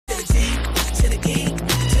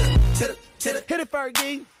Hit it,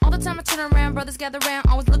 Fergie. All the time I turn around, brothers gather around,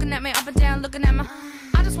 always looking at me up and down, looking at my.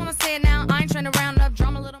 I just wanna say it now, I ain't trying to round up,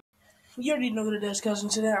 drama little. You already know what it is, cousin.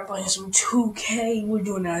 Today I'm playing some 2K. We're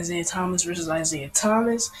doing Isaiah Thomas versus Isaiah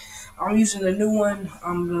Thomas. I'm using the new one.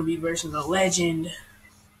 I'm gonna be versing the legend.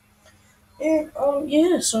 And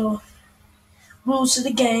yeah. So rules to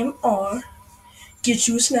the game are: get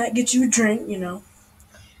you a snack, get you a drink.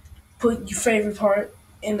 Put your favorite part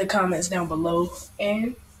in the comments down below,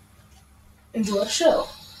 and enjoy the show.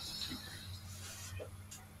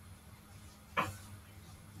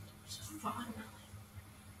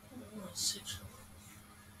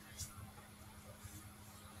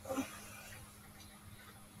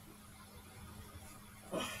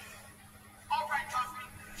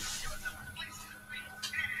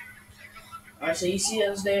 Alright, so you see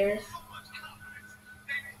us there.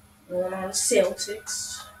 Going on the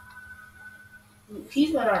Celtics.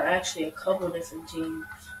 He's been on actually a couple different teams.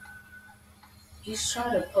 He's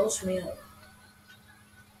trying to post me up.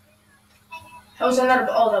 How was that not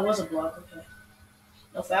a... Oh, that was a block. Okay.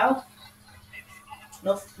 No foul?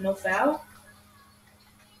 No foul?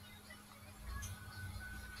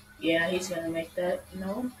 Yeah, he's gonna make that.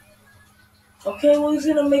 No? Okay, well, he's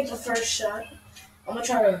gonna make the first shot. I'm gonna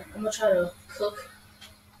try to cook.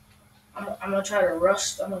 I'm gonna try to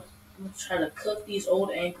rust. I'm gonna try to cook these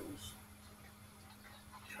old ankles.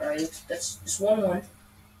 Alright, it's 1-1.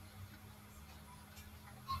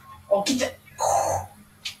 Oh, get that.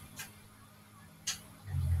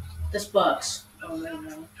 This Bucks. Oh,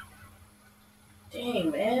 no.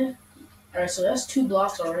 Dang, man. Alright, so that's 2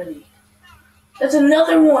 blocks already. That's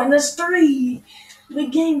another one. That's 3. The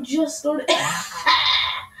game just started.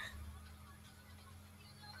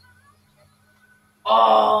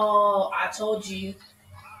 Oh, I told you.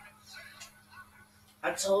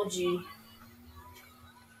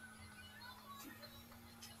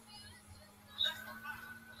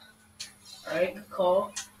 Alright, good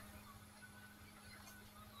call.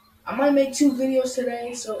 I might make 2 videos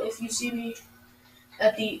today, so if you see me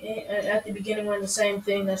at the beginning wearing the same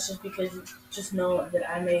thing, that's just because you just know that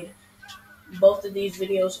I made both of these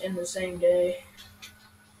videos in the same day.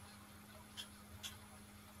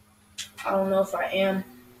 I don't know if I am.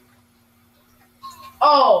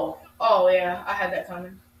 Oh yeah, I had that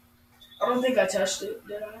coming. I don't think I touched it,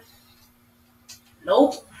 did I?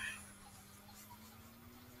 Nope.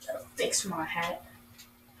 Gotta fix my hat.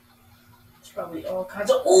 It's probably all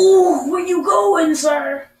kinds of. Ooh, where you going,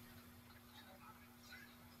 sir?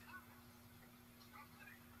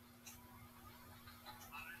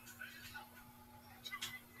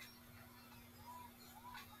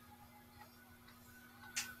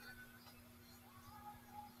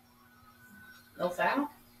 No foul?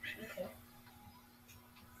 Okay.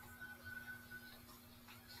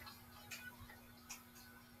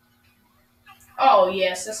 Oh,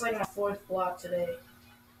 yes, that's like my 4th block today.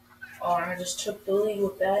 Oh, I just took the lead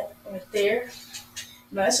with that right there.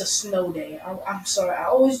 No, it's a snow day. I'm sorry. I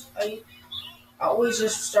always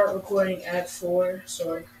just start recording at 4,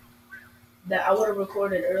 so that I would have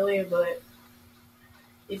recorded earlier, but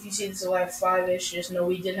if you see this at like 5-ish, just know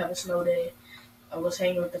we did have a snow day. I was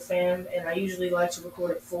hanging with the fam, and I usually like to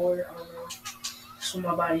record at 4. I don't know. That's when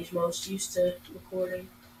my body's most used to recording.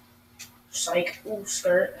 Psych. Ooh,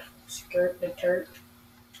 skirt the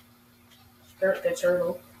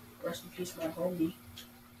turtle. Rest in peace, my homie.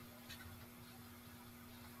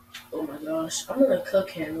 Oh my gosh, I'm gonna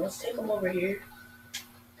cook him. Let's take him over here.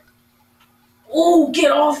 Oh,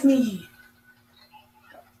 get off me!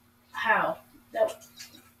 How?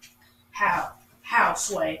 How,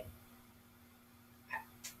 Sway?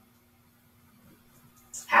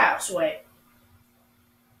 How, Sway?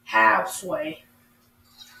 How, Sway?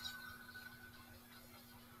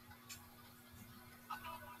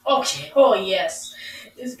 Okay, oh yes.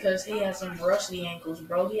 It's because he has some rusty ankles,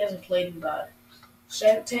 bro. He hasn't played in about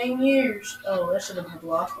 17 years. Oh, that should have been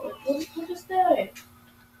blocked. What is that?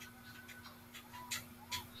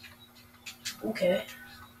 Okay.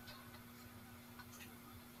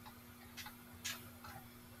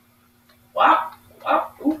 Wow.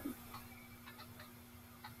 Ooh.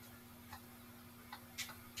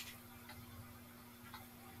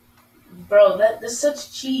 Bro, that's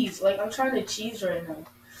such cheese. Like, I'm trying to cheese right now.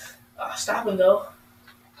 Stop and go.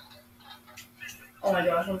 Oh my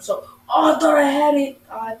gosh, I'm so... Oh, I thought I had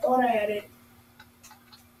it.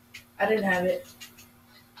 I didn't have it.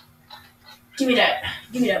 Give me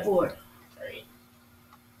that board. Alright.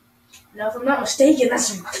 Now, if I'm not mistaken,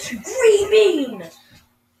 that's a green bean.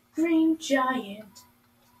 Green giant.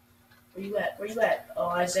 Where you at? Oh,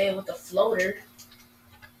 Isaiah with the floater.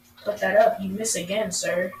 Put that up. You miss again,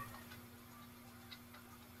 sir.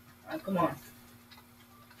 Right, come on.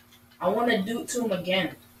 I want to do it to him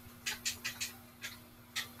again.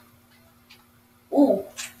 Ooh,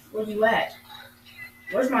 where you at?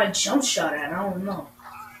 Where's my jump shot at? I don't know.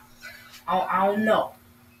 I don't know.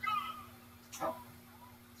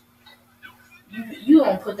 You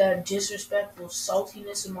don't put that disrespectful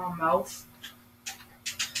saltiness in my mouth.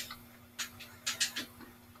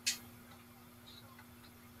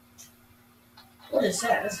 What is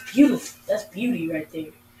that? That's beautiful. That's beauty right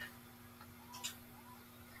there.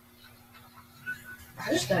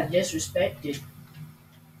 I just got disrespected.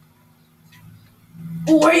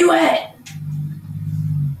 Ooh, where you at?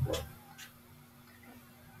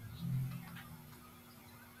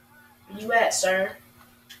 Where you at, sir?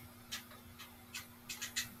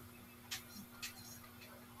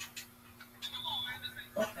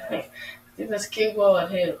 I think that's kickball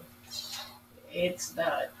at him. It's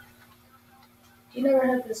not. He never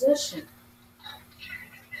had possession.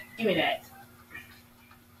 Give me that.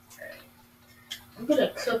 I'm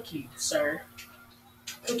gonna cook you, sir.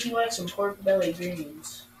 Cook you like some pork belly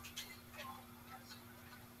greens.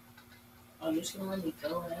 Oh, you're just gonna let me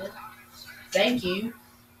go ahead? Thank you.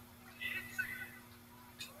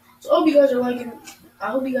 So I hope you guys are liking.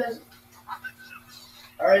 I hope you guys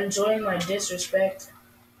are enjoying my disrespect.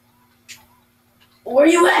 Where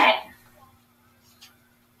you at?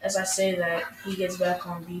 As I say that, he gets back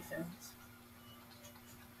on defense.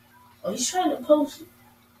 Oh, he's trying to post.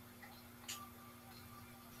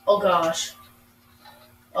 Oh gosh.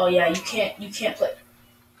 Oh yeah, you can't play.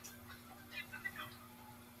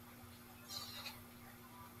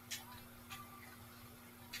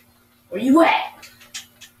 Where you at?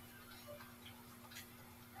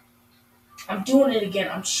 I'm doing it again.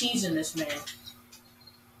 I'm cheesing this man.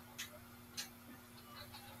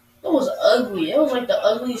 That was ugly. It was like the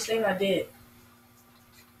ugliest thing I did.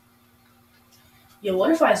 Yo,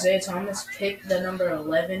 what if Isaiah Thomas picked the number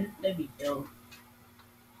 11? That'd be dope.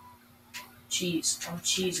 Cheese. I'm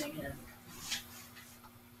cheesing him.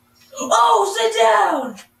 Oh, sit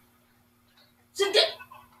down! Sit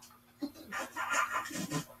down!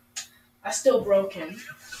 I still broke him.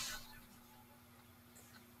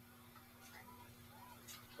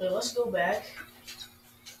 Wait, let's go back.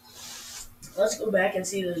 Let's go back and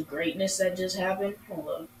see the greatness that just happened. Hold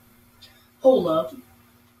up. Hold up.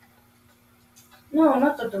 No,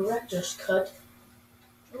 not the director's cut.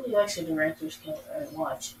 I really likes the director's cut. Alright,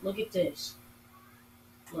 watch. Look at this.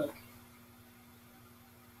 Look.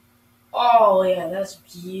 Oh, yeah, that's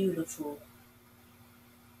beautiful.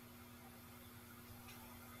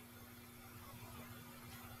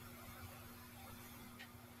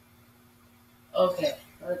 Okay.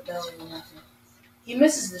 That was nothing. He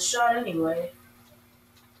misses the shot anyway.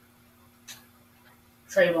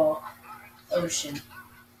 Tray ball. Ocean.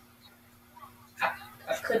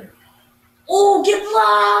 I couldn't. Oh, get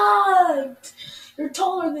blocked! You're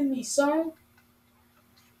taller than me, son.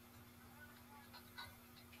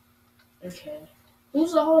 Okay.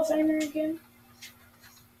 Who's the Hall of Famer again?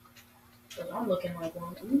 Because I'm looking like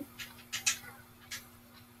one. Ooh.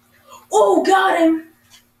 Oh, got him!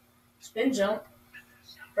 Spin jump.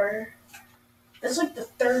 Burner. That's like the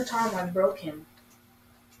third time I broke him.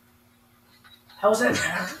 How was that?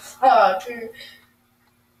 Fuck.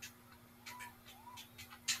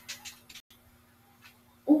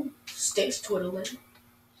 Ooh, sticks twiddling.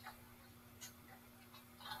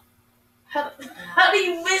 How do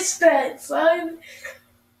you miss that, son?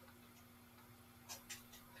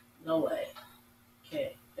 No way.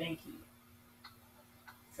 Okay, thank you.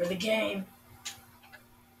 For the game.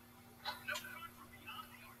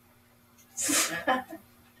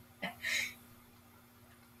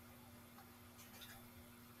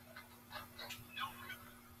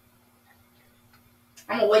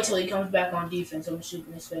 I'm gonna wait till he comes back on defense. I'm gonna shoot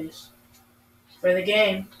in his face. For the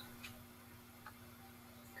game.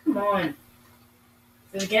 Come on.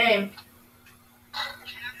 For the game.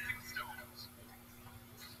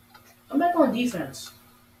 I'm back on defense.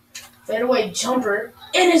 Fadeaway jumper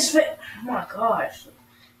in his face. Oh my gosh.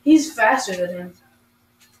 He's faster than him.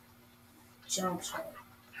 Jumps hard.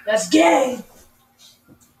 That's game!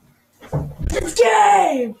 That's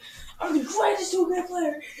game! I'm the greatest 2K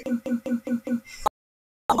player!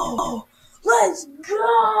 Oh, let's go!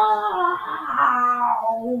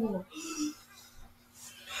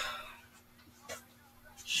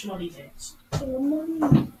 Schmutty dance. Do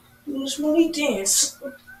a schmutty dance.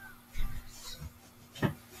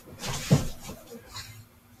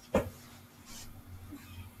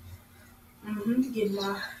 Get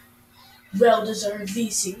my well-deserved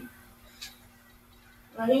VC.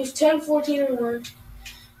 He was 10, 14, and 1.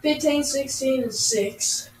 15, 16, and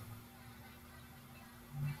 6.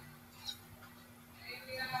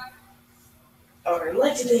 Alright, I'd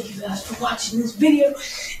like to thank you guys for watching this video.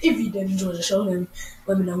 If you did enjoy the show, then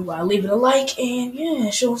let me know by leaving a like and yeah,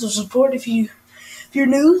 show some support if you're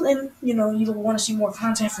new and you want to see more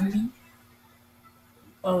content from me.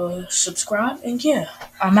 Subscribe and yeah,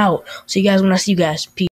 I'm out. See you guys when I see you guys. Peace.